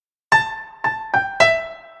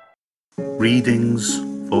Readings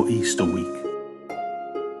for Easter week.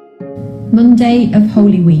 Monday of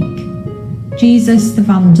Holy Week. Jesus the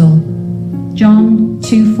Vandal. John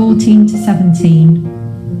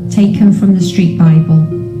 2:14-17. Taken from the Street Bible.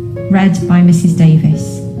 Read by Mrs.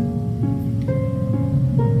 Davis.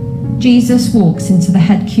 Jesus walks into the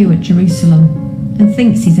head queue at Jerusalem and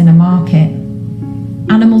thinks he's in a market.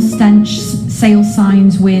 Animal stench sale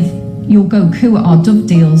signs with "You'll go coo at our dove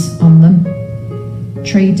deals" on them.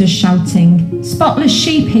 Traders shouting, "Spotless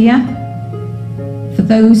sheep here!" For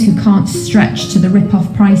those who can't stretch to the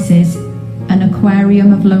rip-off prices, an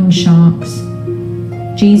aquarium of loan sharks.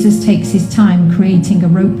 Jesus takes his time creating a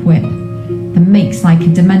rope whip that makes like a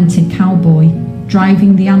demented cowboy,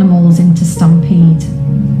 driving the animals into stampede.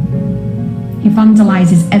 He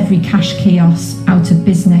vandalizes every cash kiosk out of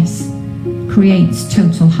business, creates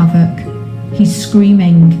total havoc. He's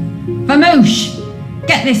screaming, "Vamoosh!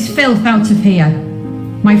 Get this filth out of here!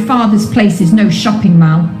 My father's place is no shopping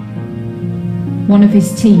mall." One of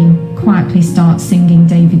his team quietly starts singing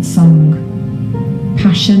David's song.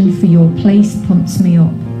 "Passion for your place pumps me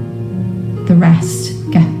up." The rest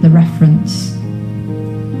get the reference.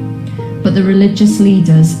 But the religious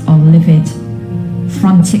leaders are livid,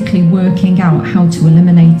 frantically working out how to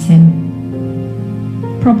eliminate him.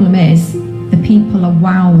 Problem is, the people are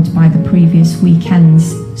wowed by the previous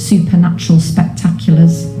weekend's supernatural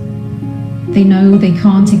spectaculars. They know they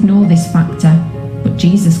can't ignore this factor, but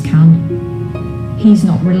Jesus can. He's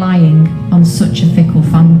not relying on such a fickle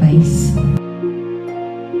fan base.